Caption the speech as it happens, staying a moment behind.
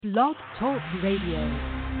Blog Talk Radio.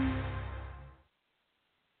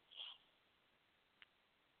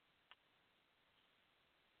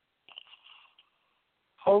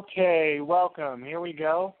 Okay, welcome. Here we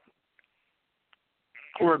go.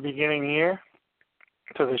 We're beginning here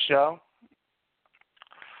to the show.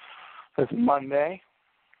 It's Monday.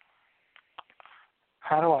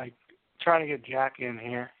 How do I try to get Jack in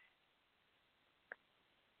here?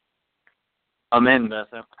 I'm in,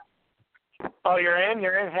 Bessa. Oh, you're in?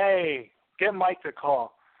 You're in? Hey, get Mike to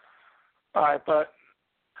call. All right, but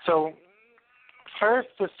so first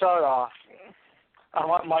to start off, I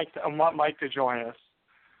want Mike to join us.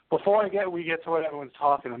 Before we get to what everyone's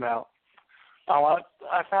talking about,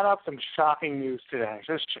 I found out some shocking news today.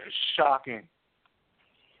 Just shocking.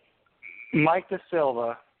 Mike Da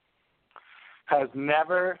Silva has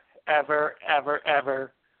never, ever, ever,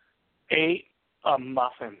 ever ate a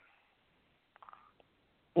muffin.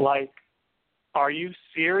 Like, are you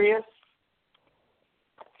serious?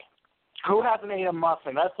 Who hasn't ate a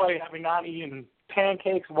muffin? That's like having not eaten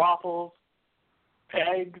pancakes, waffles,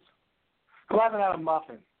 eggs. Who hasn't had a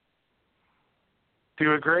muffin? Do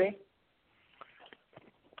you agree?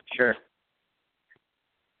 Sure.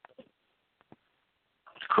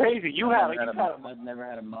 It's crazy. I've never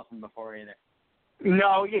had a muffin before either.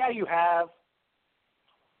 No, yeah, you have.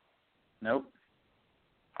 Nope.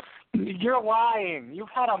 You're lying. You've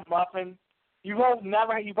had a muffin. You both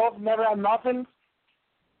never had muffins?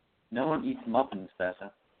 No one eats muffins,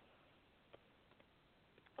 Bessa.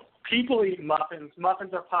 People eat muffins.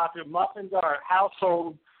 Muffins are popular. Muffins are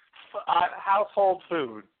household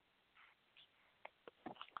food.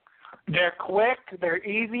 They're quick. They're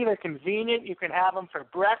easy. They're convenient. You can have them for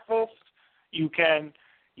breakfast. You can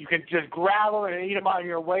just grab them and eat them on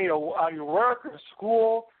your way to your work or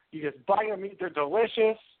school. You just bite them, eat. They're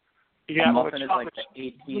delicious. A muffin is like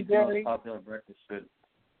the 18th most popular breakfast food.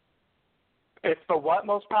 It's the what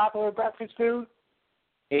most popular breakfast food?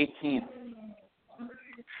 18th.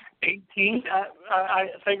 18th? I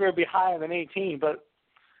figure it'd be higher than 18, but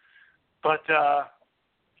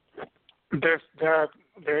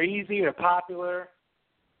they're easy. They're popular.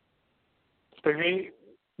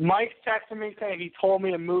 Mike's texting me saying he told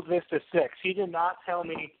me to move this to 6. He did not tell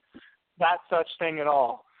me that such thing at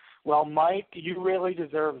all. Well, Mike, you really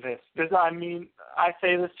deserve this. I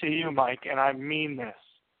say this to you, Mike, and I mean this.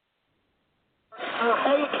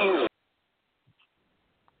 Thank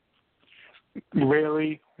you.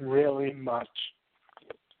 Really, really much.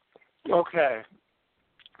 Okay.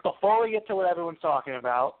 Before we get to what everyone's talking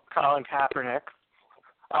about, Colin Kapernick,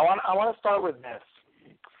 I want to start with this.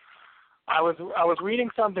 I was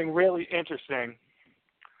reading something really interesting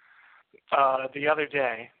the other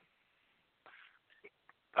day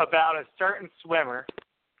about a certain swimmer,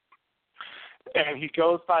 and he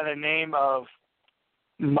goes by the name of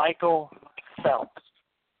Michael Phelps.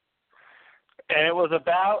 And it was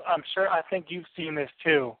about, I think you've seen this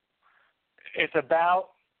too. It's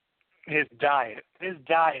about his diet. His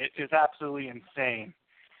diet is absolutely insane.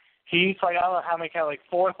 He eats I don't know how many calories,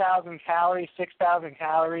 4,000 calories, 6,000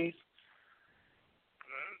 calories.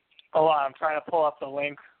 Hold on, I'm trying to pull up the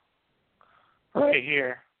link right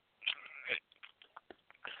here.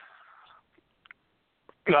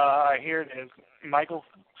 Here it is. Michael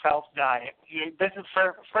Phelps diet. This is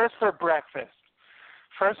first for breakfast.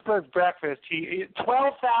 First for breakfast, he eats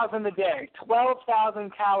 12,000 a day.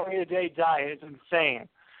 12,000 calorie a day diet is insane.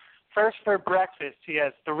 First for breakfast, he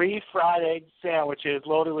has 3 fried egg sandwiches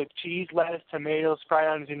loaded with cheese, lettuce, tomatoes, fried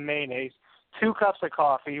onions, and mayonnaise, 2 cups of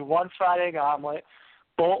coffee, 1 fried egg omelet,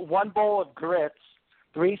 1 bowl of grits,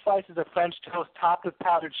 3 slices of French toast topped with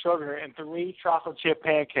powdered sugar, and 3 chocolate chip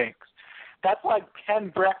pancakes. That's like 10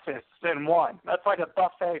 breakfasts in one. That's like a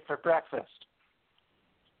buffet for breakfast.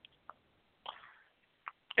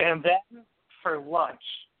 And then for lunch,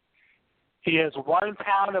 he has 1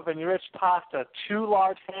 pound of enriched pasta, 2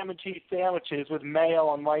 large ham and cheese sandwiches with mayo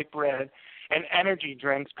on white bread, and energy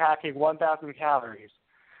drinks packing 1,000 calories.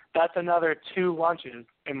 That's another 2 lunches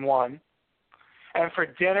in one. And for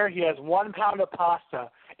dinner, he has 1 pound of pasta,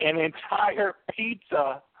 an entire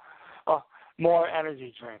pizza, more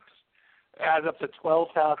energy drinks. Adds up to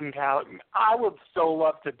 12,000 calories. I would so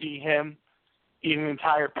love to be him, eating an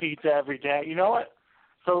entire pizza every day. You know what?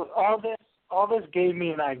 So all this gave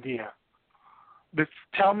me an idea.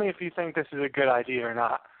 Tell me if you think this is a good idea or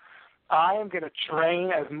not. I am going to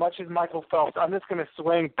train as much as Michael Phelps. I'm just going to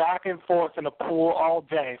swing back and forth in a pool all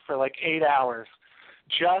day for like 8 hours.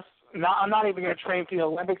 I'm not even going to train for the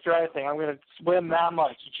Olympics or anything. I'm going to swim that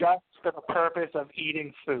much just for the purpose of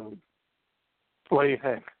eating food. What do you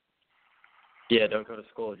think? Yeah, don't go to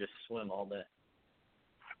school. Just swim all day.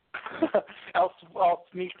 I'll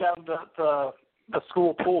sneak down the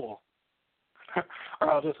school pool,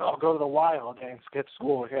 or I'll go to the wild and skip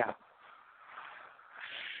school. Yeah.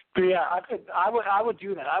 But yeah, I would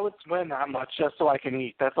do that. I would swim that much just so I can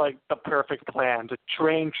eat. That's like the perfect plan to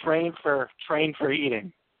train for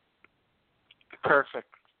eating.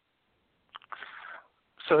 Perfect.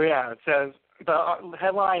 So yeah, it says the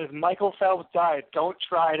headline is Michael Phelps died. Don't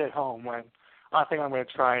try it at home. When I think I'm going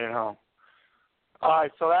to try it at home. All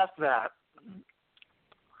right, so that's that.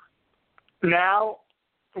 Now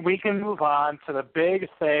we can move on to the big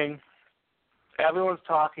thing. Everyone's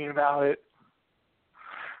talking about it.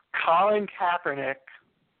 Colin Kaepernick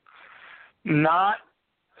not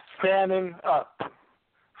standing up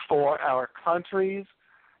for our country's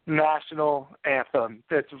national anthem.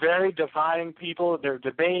 It's very dividing people. They're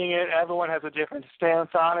debating it. Everyone has a different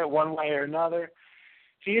stance on it, one way or another.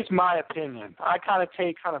 Here's my opinion. I kind of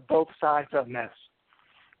take both sides on this.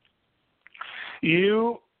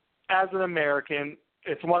 You, as an American,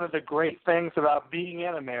 it's one of the great things about being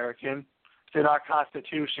an American. It's in our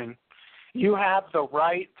Constitution. You have the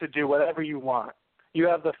right to do whatever you want. You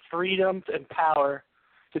have the freedom and power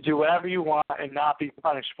to do whatever you want and not be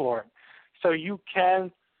punished for it. So you have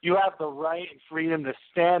the right and freedom to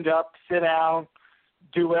stand up, sit down,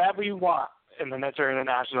 do whatever you want during the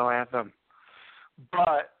national anthem.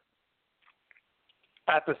 But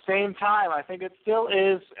at the same time, I think it still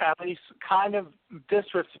is at least kind of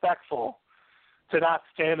disrespectful to not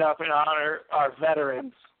stand up and honor our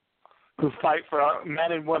veterans who fight for our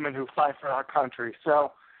men and women who fight for our country.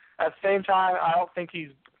 So at the same time, I don't think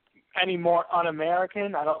he's any more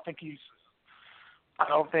un-American. I don't think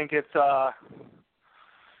it's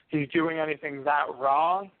he's doing anything that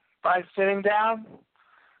wrong by sitting down,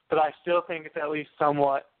 but I still think it's at least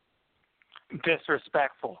somewhat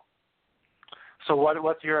disrespectful. So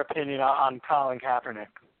what's your opinion on Colin Kaepernick?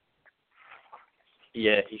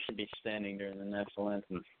 Yeah, he should be standing during the national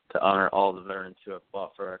anthem to honor all the veterans who have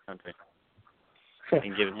fought for our country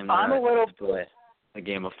and giving him the right to play a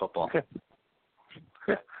game of football.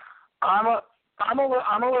 I'm a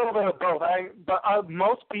little bit of both. But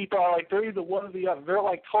most people are like, they're either one or the other. They're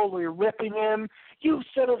like totally ripping him. You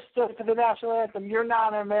should have stood for the national anthem. You're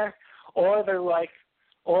not an American. Or they're like,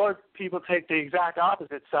 or people take the exact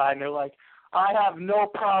opposite side and they're like, I have no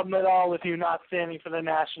problem at all with you not standing for the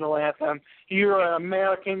national anthem. You're an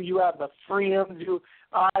American. You have the freedom.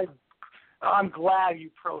 I'm glad you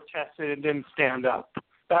protested and didn't stand up.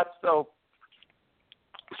 That's so.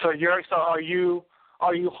 So are you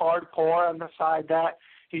hardcore on the side that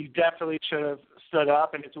he definitely should have stood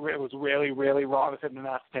up and it was really, really wrong of him to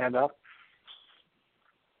not stand up?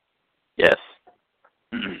 Yes.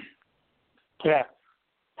 Yeah.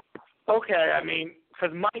 Okay, I mean,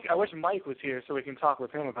 because I wish Mike was here so we can talk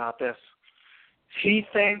with him about this. He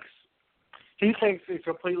thinks it's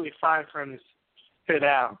completely fine for him to sit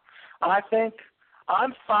down. I think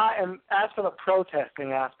I'm fine, and as for the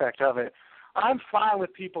protesting aspect of it, I'm fine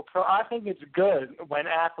with people. I think it's good when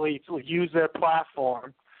athletes will use their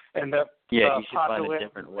platform and he should find a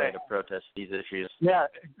different way to protest these issues. Yeah,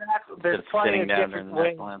 exactly. There's plenty of different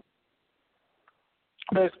ways.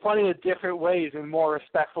 There's plenty of different ways and more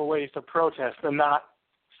respectful ways to protest than not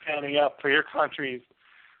standing up for your country's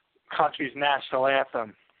national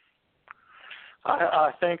anthem.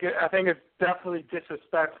 I think it's definitely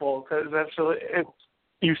disrespectful because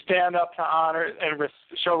you stand up to honor and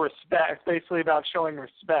show respect. It's basically about showing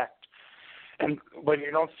respect. And when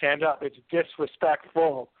you don't stand up, it's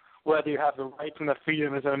disrespectful whether you have the rights and the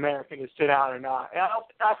freedom as an American to sit down or not. And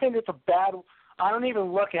I think it's a bad. I don't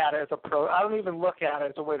even look at it as I don't even look at it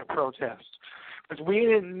as a way to protest because we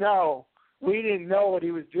didn't know what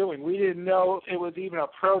he was doing. We didn't know it was even a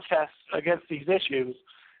protest against these issues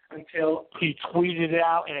until he tweeted it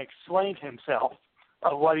out and explained himself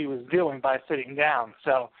of what he was doing by sitting down.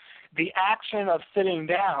 So the action of sitting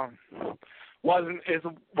down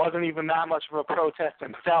wasn't even that much of a protest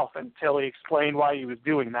himself until he explained why he was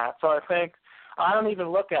doing that. So I think I don't even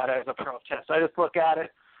look at it as a protest. I just look at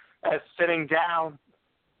it as sitting down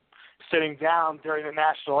during the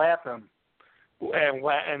national anthem.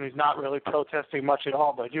 And he's not really protesting much at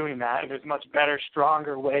all by doing that. And there's much better,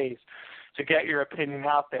 stronger ways to get your opinion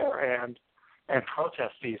out there and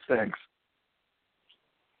protest these things.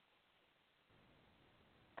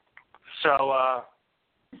 So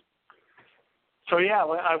yeah,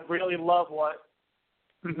 I really love what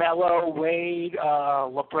Melo, Wade,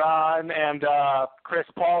 LeBron, and Chris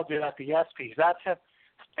Paul did at the ESPYs. That's to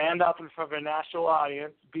stand up in front of a national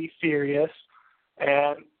audience, be serious,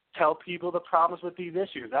 and tell people the problems with these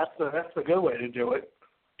issues. That's the good way to do it.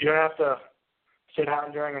 You don't have to sit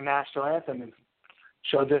down during a national anthem and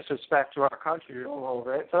show disrespect to our country all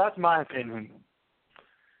over it. So that's my opinion.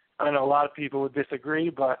 I know a lot of people would disagree,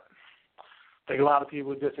 but I think a lot of people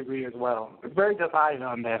would disagree as well. It's very divided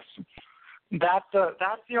on this. That's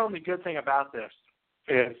the only good thing about this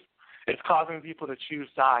is it's causing people to choose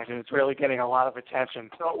sides, and it's really getting a lot of attention.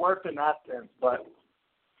 So it worked in that sense, but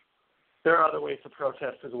there are other ways to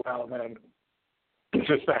protest as well than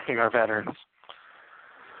disrespecting our veterans.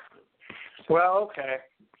 Well, okay.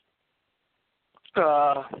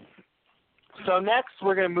 So next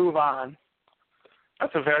we're going to move on.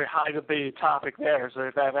 That's a very high debated topic there, so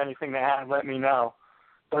if I have anything to add, let me know.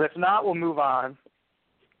 But if not, we'll move on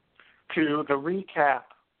to the recap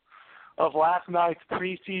of last night's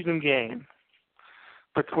preseason game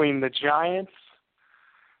between the Giants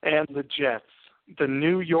and the Jets. The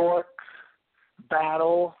New York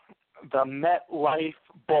battle, the MetLife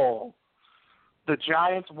Bowl. The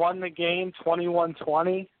Giants won the game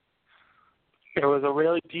 21-20. It was a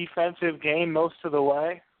really defensive game most of the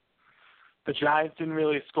way. The Giants didn't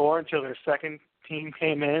really score until their second team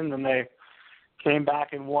came in, and they came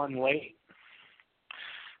back and won late.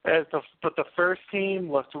 But the first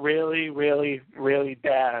team looked really, really, really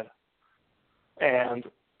bad. And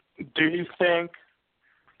do you think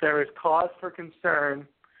there is cause for concern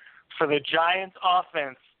for the Giants'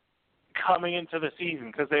 offense coming into the season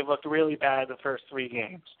because they've looked really bad the first 3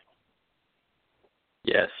 games?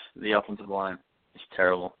 Yes, the offensive line is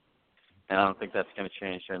terrible. And I don't think that's going to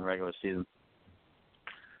change during the regular season.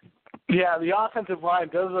 Yeah, the offensive line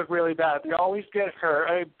does look really bad. They always get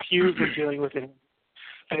hurt. Pugh's been dealing with it.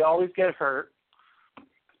 They always get hurt.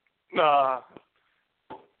 Worry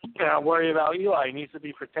about Eli. He needs to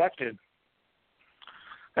be protected.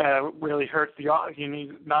 It really hurts the offense.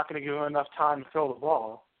 He's not going to give him enough time to throw the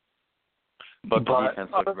ball. But the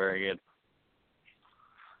defense looks very good.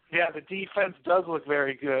 Yeah, the defense does look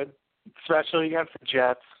very good, especially against the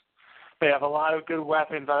Jets. They have a lot of good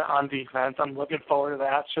weapons on defense. I'm looking forward to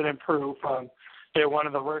that. Should improve. They're one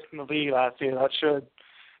of the worst in the league last year. That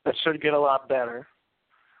should get a lot better.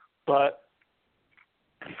 But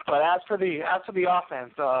as for the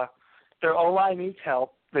offense, their O-line needs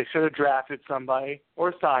help. They should have drafted somebody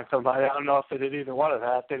or signed somebody. I don't know if they did either one of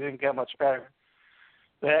that. They didn't get much better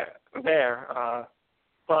there.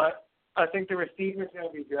 But I think the receiver's going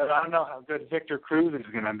to be good. I don't know how good Victor Cruz is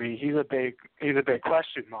going to be. He's a big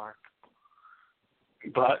question mark.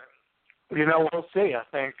 But we'll see. I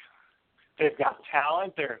think they've got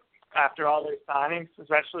talent. They're after all their signings,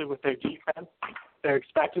 especially with their defense, they're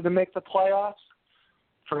expected to make the playoffs.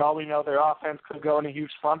 For all we know, their offense could go in a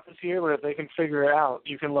huge slump this year, but if they can figure it out,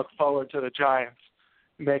 you can look forward to the Giants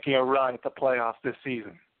making a run at the playoffs this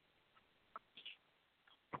season.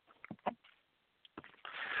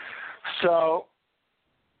 So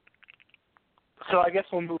I guess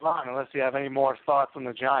we'll move on unless you have any more thoughts on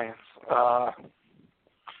the Giants.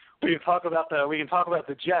 We can talk about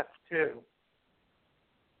the Jets too.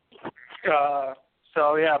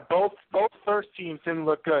 Both first teams didn't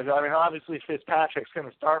look good. I mean, obviously Fitzpatrick's going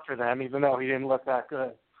to start for them, even though he didn't look that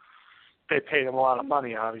good. They paid him a lot of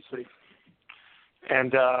money, obviously,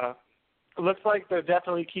 and it looks like they're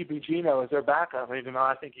definitely keeping Geno as their backup, even though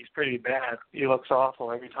I think he's pretty bad. He looks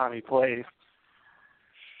awful every time he plays.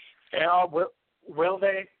 And will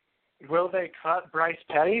they cut Bryce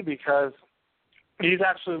Petty because he's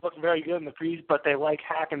actually looked very good in the preseason, but they like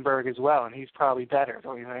Hackenberg as well, and he's probably better,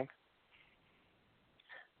 don't you think?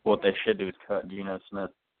 What they should do is cut Geno Smith.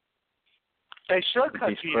 They should cut Geno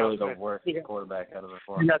Smith. He's probably the worst quarterback out of the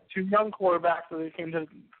 4. You got 2 young quarterbacks that they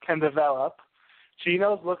can develop.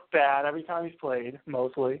 Geno's looked bad every time he's played,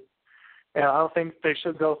 mostly. And I don't think they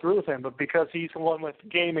should go through with him, but because he's the one with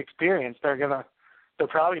game experience, they're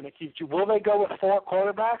probably going to keep you. Will they go with 4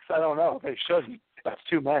 quarterbacks? I don't know. They shouldn't. That's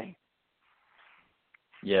too many.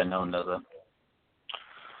 Yeah, no one does that.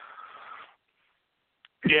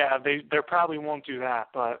 Yeah, they probably won't do that,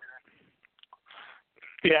 but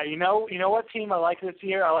yeah, you know what team I like this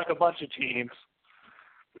year? I like a bunch of teams.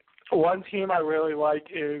 One team I really like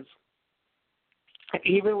is,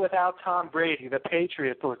 even without Tom Brady, the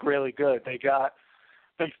Patriots look really good. They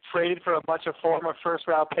traded for a bunch of former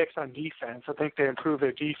first-round picks on defense. I think they improved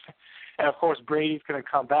their defense. And, of course, Brady's going to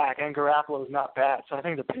come back, and Garoppolo's not bad. So I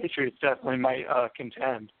think the Patriots definitely might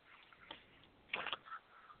contend.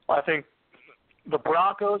 I think the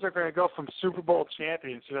Broncos are going to go from Super Bowl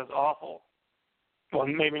champions to just awful. Well,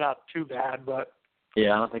 maybe not too bad, but...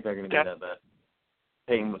 Yeah, I don't think they're going to be that bad.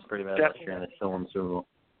 Peyton was pretty bad last year, and they still won the Super Bowl.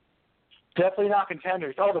 Definitely not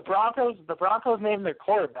contenders. Oh, the Broncos named their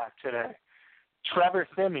quarterback today. Trevor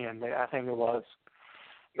Siemian, I think it was.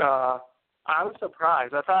 I was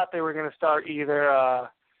surprised. I thought they were going to start either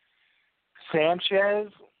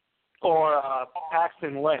Sanchez or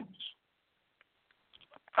Paxton Lynch.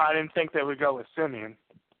 I didn't think they would go with Simeon.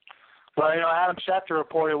 But, Adam Schefter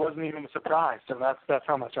reported it wasn't even a surprise, so that's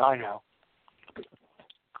how much I know.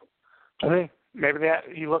 I think maybe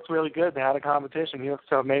he looked really good. They had a competition.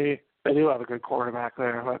 So maybe they do have a good quarterback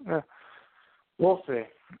there. But we'll see.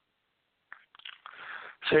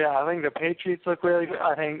 So, yeah, I think the Patriots look really good.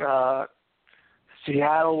 I think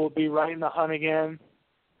Seattle will be right in the hunt again.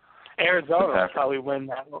 Arizona will probably win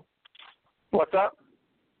that. What's up?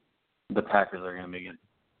 The Packers are going to be good.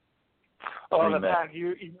 Oh, the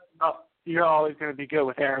Packers. You're always going to be good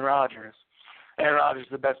with Aaron Rodgers. Aaron Rodgers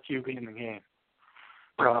is the best QB in the game,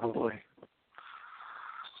 probably.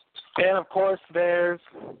 And, of course, there is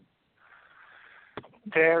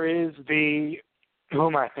the – who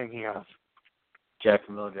am I thinking of?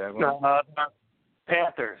 Jacksonville Jaguars. No,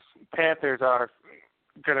 Panthers. Panthers are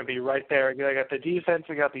going to be right there. They got the defense,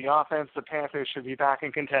 they got the offense. The Panthers should be back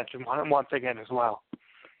in contention once again as well.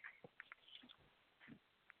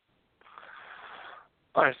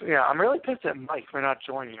 All right, so yeah, I'm really pissed at Mike for not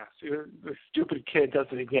joining us. The stupid kid does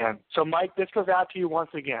it again. So, Mike, this goes out to you once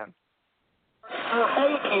again.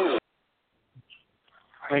 Thank you.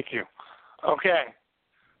 Thank you. Okay.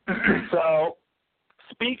 So,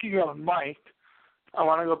 speaking of Mike, I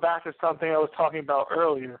want to go back to something I was talking about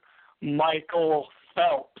earlier. Michael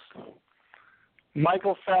Phelps.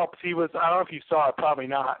 Michael Phelps, I don't know if you saw it, probably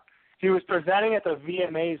not. He was presenting at the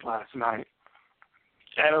VMAs last night.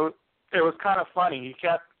 And it was kind of funny.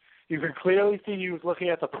 You could clearly see he was looking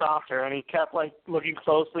at the prompter, and he kept, looking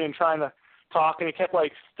closely and trying to talk, and he kept,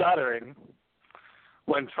 stuttering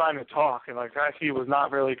when trying to talk. And, actually, he was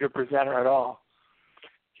not really a good presenter at all.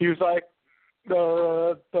 He was like,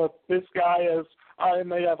 this guy is, I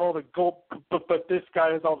may have all the gold, but this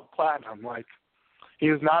guy has all the platinum.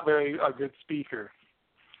 He was not a good speaker.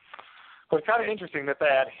 But it's kind of interesting that they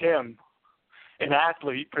had him, an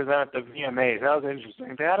athlete, present at the VMAs. That was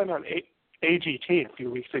interesting. They had him on AGT a few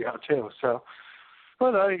weeks ago, too. So,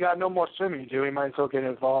 well, he got no more swimming to do. He might as well get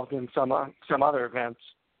involved in some other events.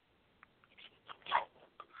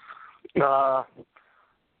 But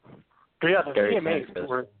yeah, the VMAs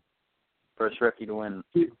were... First rookie to win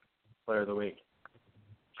Player of the Week.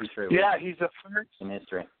 Yeah, he's the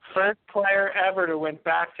first player ever to win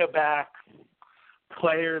back-to-back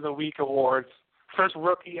Player of the Week awards. First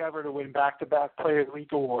rookie ever to win back-to-back Player of the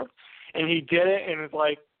Week awards. And he did it in his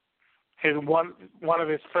one of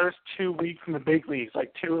his first 2 weeks in the big leagues,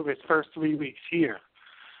 2 of his first 3 weeks here,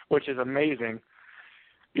 which is amazing.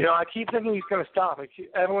 I keep thinking he's going to stop.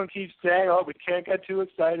 Everyone keeps saying, we can't get too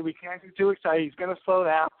excited. We can't get too excited. He's going to slow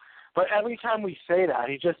down. But every time we say that,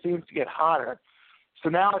 he just seems to get hotter. So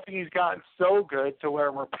now I think he's gotten so good to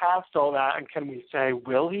where we're past all that, and can we say,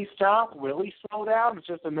 will he stop? Will he slow down? It's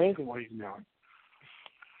just amazing what he's doing.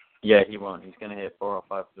 Yeah, he won't. He's going to hit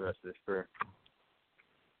 405 for the rest of his career.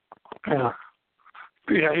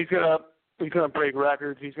 Yeah, he's gonna break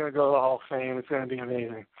records. He's going to go to the Hall of Fame. It's going to be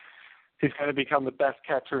amazing. He's going to become the best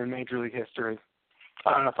catcher in Major League history.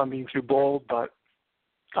 I don't know if I'm being too bold, but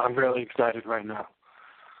I'm really excited right now.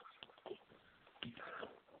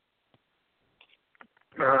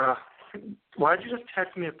 Why did you just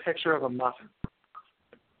text me a picture of a muffin?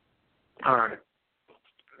 All right.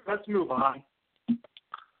 Let's move on.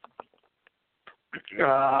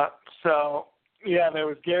 So, yeah, there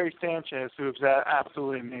was Gary Sanchez, who was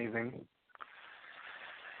absolutely amazing.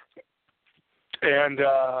 And,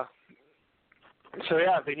 so,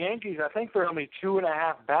 yeah, the Yankees, I think they're only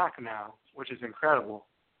 2.5 back now, which is incredible.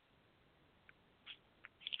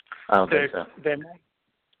 I don't think so.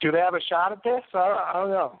 Do they have a shot at this? I don't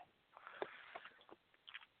know.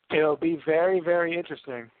 It'll be very, very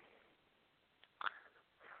interesting.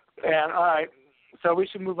 And, all right, so we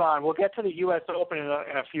should move on. We'll get to the U.S. Open in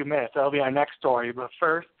a few minutes. That'll be our next story. But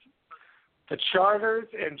first, the Chargers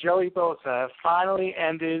and Joey Bosa have finally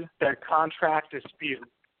ended their contract dispute.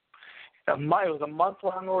 It was a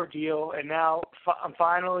month-long ordeal, and now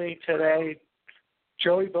finally today,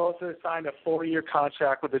 Joey Bosa signed a 4-year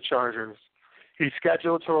contract with the Chargers. He's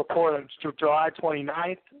scheduled to report on July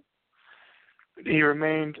 29th. He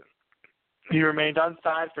remained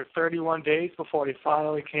unsigned for 31 days before he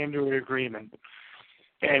finally came to an agreement.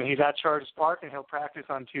 And he's at Chargers Park, and he'll practice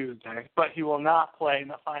on Tuesday. But he will not play in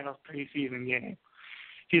the final preseason game.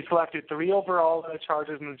 He selected 3 overall by the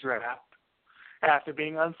Chargers in the draft. After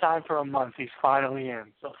being unsigned for a month, he's finally in.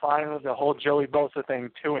 So finally, the whole Joey Bosa thing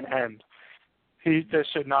to an end. This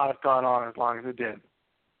should not have gone on as long as it did.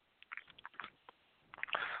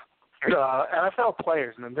 NFL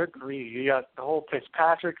players, man, they're greedy. You got the whole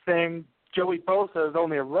Fitzpatrick thing. Joey Bosa is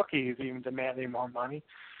only a rookie. He's even demanding more money.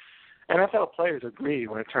 NFL players agree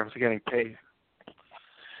when it comes to getting paid.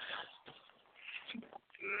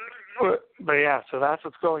 But yeah, so that's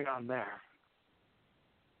what's going on there.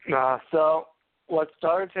 So what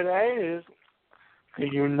started today is the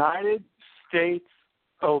United States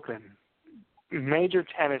Open, major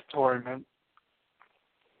tennis tournament.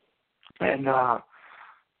 And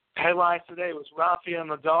headlines today was Rafael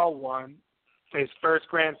Nadal won his first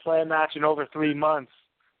Grand Slam match in over 3 months,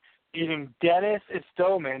 beating Denis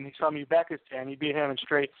Istomin. He's from Uzbekistan. He beat him in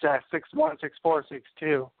straight sets, 6-1, 6-4,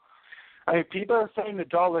 6-2. I mean, people are saying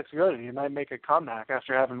Nadal looks good, and he might make a comeback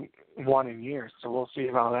after having won in years. So we'll see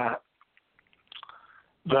about that.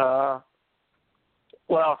 John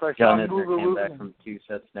Isner came back from 2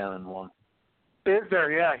 sets down and 1.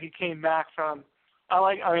 Isner, yeah, he came back from.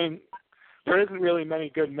 There isn't really many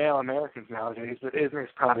good male Americans nowadays, but Isner's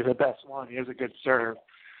probably the best one. He has a good serve.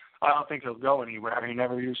 I don't think he'll go anywhere. He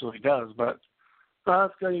never usually does, but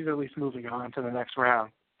it's good he's at least moving on to the next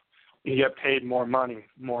round. You get paid more money,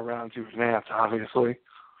 more rounds to advance, obviously.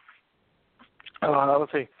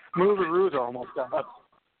 Let's see. Muguruza almost got up.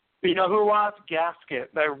 You know who lost? Gasket.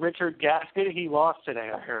 That Richard Gasket, he lost today,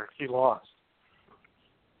 I heard. He lost.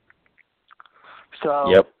 So,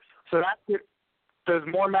 yep. So that's it. There's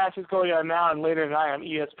more matches going on now and later tonight on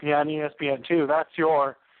ESPN, ESPN2. That's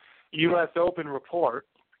your U.S. Open report.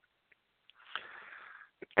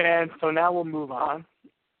 And so now we'll move on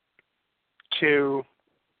to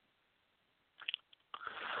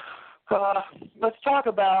let's talk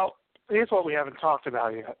about, here's what we haven't talked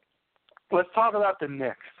about yet. Let's talk about the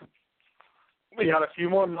Knicks. We got a few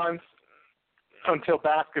more months until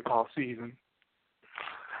basketball season.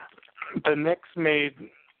 The Knicks made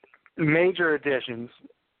major additions.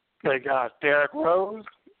 They got Derrick Rose,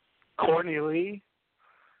 Courtney Lee,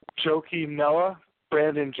 Joakim Noah,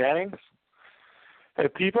 Brandon Jennings.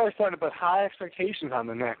 And people are starting to put high expectations on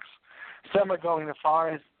the Knicks. Some are going as far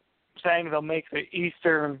as saying they'll make the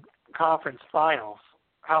Eastern Conference Finals.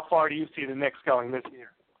 How far do you see the Knicks going this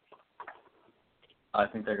year? I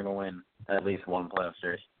think they're going to win at least one playoff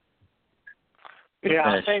series. Yeah,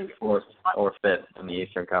 Finish I think fourth or fifth in the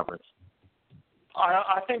Eastern Conference.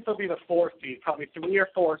 I think they'll be the 4th seed, probably 3 or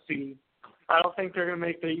 4 seed. I don't think they're going to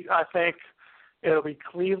make I think it'll be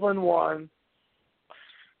Cleveland 1,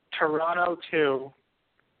 Toronto 2.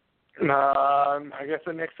 I guess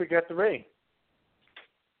the Knicks will get 3.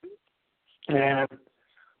 And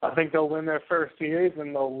I think they'll win their first series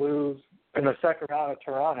and they'll lose in the second round of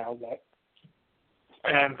Toronto.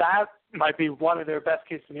 And that might be one of their best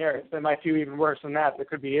case scenarios. They might do even worse than that. There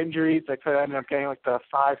could be injuries. They could end up getting like the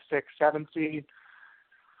 5, 6, 7 seed.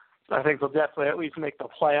 I think they'll definitely at least make the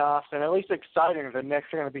playoffs, and at least exciting if the Knicks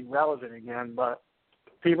are going to be relevant again. But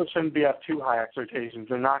people shouldn't have too high expectations.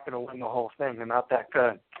 They're not going to win the whole thing. They're not that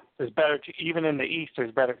good. Even in the East,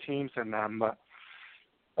 there's better teams than them. But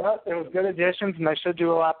it was good additions, and they should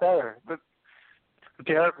do a lot better. But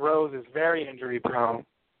Derrick Rose is very injury prone.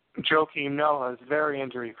 Joakim Noah is very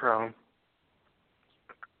injury prone.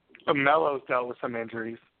 Melo's dealt with some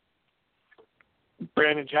injuries.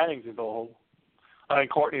 Brandon Jennings is old. I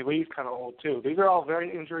think Courtney Lee's kind of old too. These are all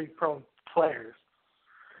very injury-prone players.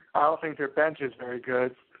 I don't think their bench is very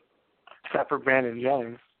good, except for Brandon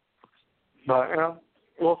Jennings. But,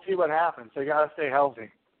 we'll see what happens. They got to stay healthy,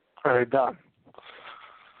 or they're done.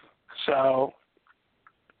 So,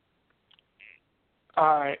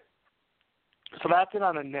 all right. So that's it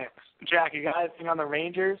on the Knicks. Jack, you got anything on the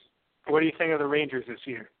Rangers? What do you think of the Rangers this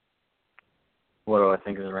year? What do I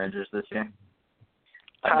think of the Rangers this year?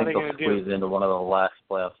 I think they'll squeeze into one of the last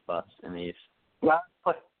playoff spots in the East. Last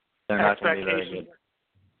play. They're not going to be very good.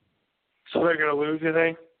 So they're going to lose, you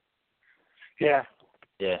think? Yeah.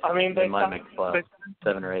 Yeah. I mean, they might make the playoffs,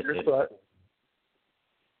 7 or 8 seeds.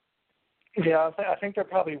 Yeah, I think they're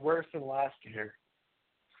probably worse than last year.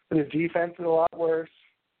 The defense is a lot worse.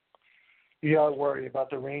 You got to worry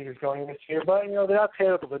about the Rangers going this year. But, they're not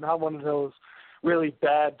terrible. They're not one of those really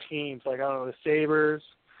bad teams like, I don't know, the Sabres.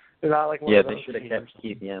 They're not like one of those they should have kept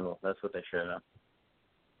Keith Yandel. That's what they should have.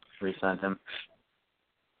 Re-signed him.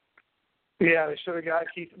 Yeah, they should have got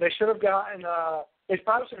Keith. They should have gotten. They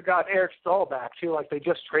probably should have got Eric Stahl back too, like they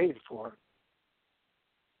just traded for him.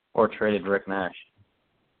 Or traded Rick Nash.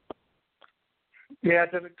 Yeah,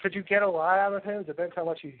 could you get a lot out of him? Depends how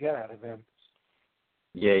much you get out of him.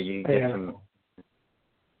 Yeah, you get some.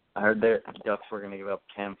 I heard the Ducks were going to give up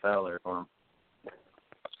Cam Fowler for him.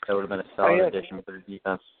 That would have been a solid addition for their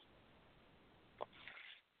defense.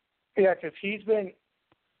 Yeah, because he's been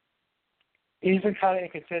kind of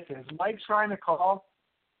inconsistent. Is Mike trying to call?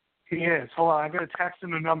 He is. Hold on, I'm going to text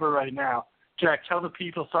him the number right now. Jack, tell the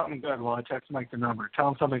people something good while I text Mike the number. Tell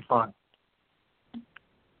him something fun.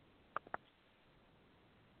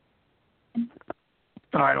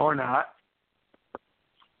 All right, or not.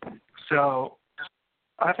 So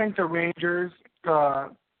I think the Rangers,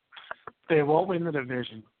 they won't win the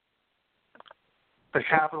division. The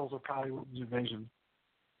Capitals will probably win the division.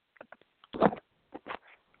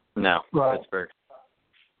 No, But Pittsburgh.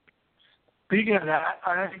 Speaking of that,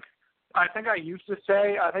 I think I used to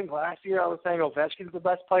say, I think last year I was saying Ovechkin's the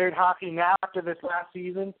best player in hockey. Now, after this last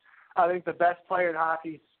season, I think the best player in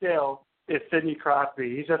hockey still is Sidney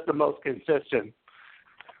Crosby. He's just the most consistent.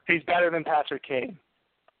 He's better than Patrick Kane.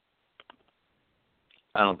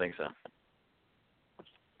 I don't think so.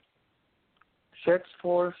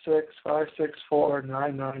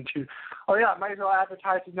 646-564-992. Oh, yeah, might as well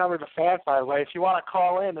advertise the number to the fans, by the way. If you want to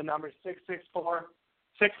call in, the number is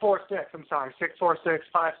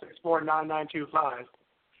 646-564-9925.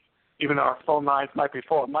 Even though our phone lines might be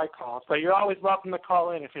full of mic calls. But you're always welcome to call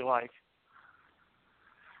in if you like.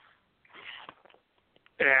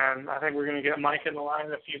 And I think we're going to get Mike in the line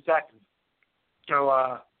in a few seconds.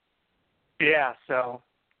 So,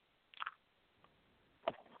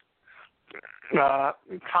 so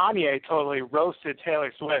Kanye totally roasted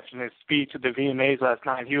Taylor Swift in his speech at the VMAs last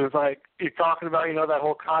night. He was like, he's talking about, that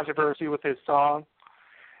whole controversy with his song.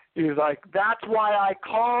 He was like, that's why I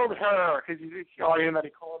called her. Because he argued that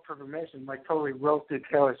he called for permission, like totally roasted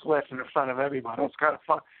Taylor Swift in front of everybody. It's kind of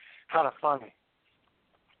funny.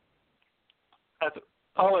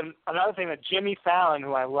 And another thing that Jimmy Fallon,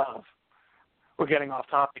 who I love, we're getting off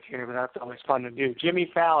topic here, but that's always fun to do.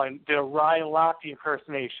 Jimmy Fallon did a Ryan Lochte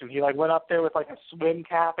impersonation. He went up there with a swim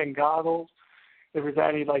cap and goggles. He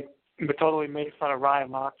totally made fun of Ryan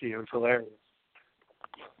Lochte. It was hilarious.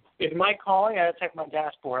 Is Mike calling? I had to check my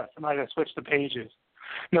dashboard. Somebody got to switch the pages.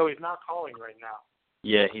 No, he's not calling right now.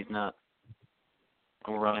 Yeah, he's not.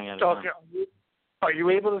 We're running out of time. Okay. Are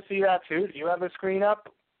you able to see that too? Do you have the screen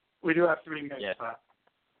up? We do have 3 minutes left.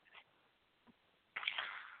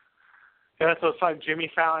 Yeah, so it's fun. Jimmy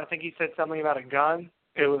Fallon, I think he said something about a gun.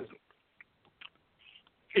 He's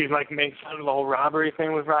making fun of the whole robbery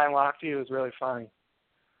thing with Ryan Lochte. It was really funny.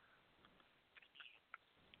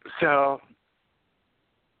 So,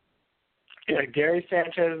 Gary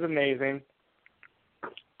Sanchez is amazing.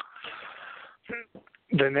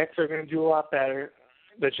 The Knicks are going to do a lot better.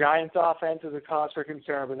 The Giants' offense is a cause for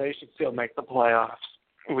concern, but they should still make the playoffs.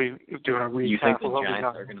 We're doing a recap. You think the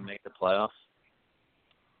Giants are going to make the playoffs?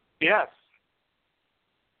 Yes.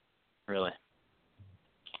 Really?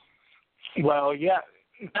 Well, yeah,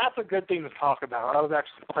 that's a good thing to talk about. I was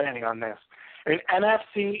actually planning on this. An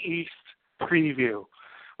NFC East preview.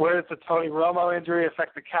 Where does the Tony Romo injury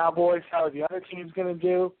affect the Cowboys? How are the other teams going to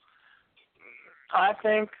do? I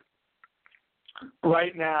think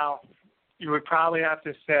right now you would probably have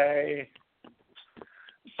to say,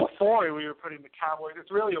 before we were putting the Cowboys,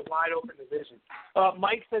 it's really a wide open division.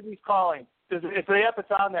 Mike said he's calling. It's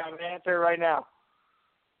on there. I'm going to answer it right now.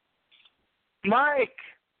 Mike,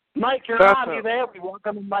 you're on. You there? We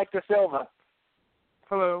welcome Mike De Silva.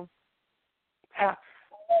 Hello.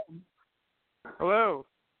 Hello.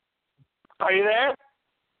 Are you there?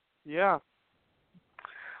 Yeah.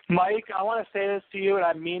 Mike, I want to say this to you, and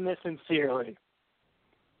I mean this sincerely.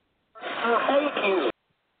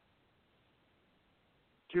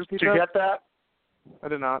 Did you get that? I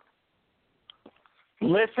did not.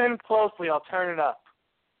 Listen closely. I'll turn it up.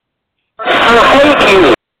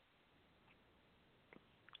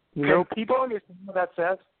 Nope. Can people understand what that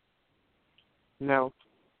says? No.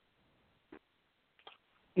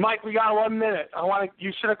 Mike, we got 1 minute.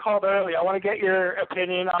 You should have called early. I want to get your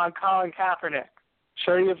opinion on Colin Kaepernick.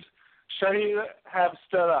 Sure you have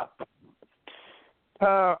stood up.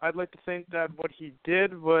 I'd like to think that what he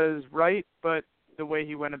did was right, but the way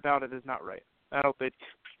he went about it is not right. I don't think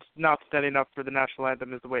not standing up for the national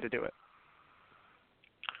anthem is the way to do it.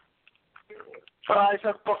 I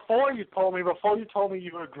said before you told me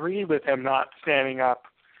you agreed with him not standing up.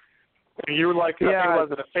 You were like, was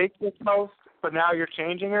it a fake post? But now you're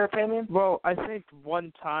changing your opinion? Well, I think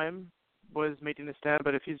one time was making a stand,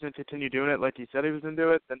 but if he's going to continue doing it like he said he was going to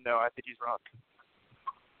do it, then no, I think he's wrong.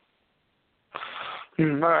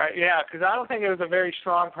 All right, yeah, because I don't think it was a very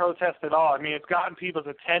strong protest at all. I mean, it's gotten people's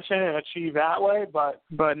attention and achieved that way, but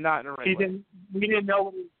not in a right way. We didn't know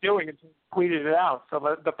what he was doing until he tweeted it out. So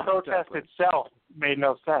the protest itself made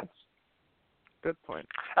no sense. Good point.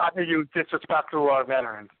 I think you disrespectful to our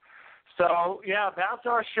veterans. So, yeah, that's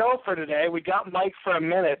our show for today. We got Mike for a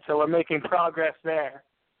minute, so we're making progress there.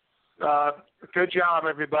 Good job,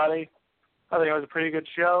 everybody. I think it was a pretty good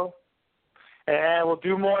show. And we'll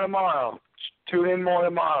do more tomorrow. Tune in more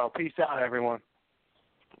tomorrow. Peace out, everyone.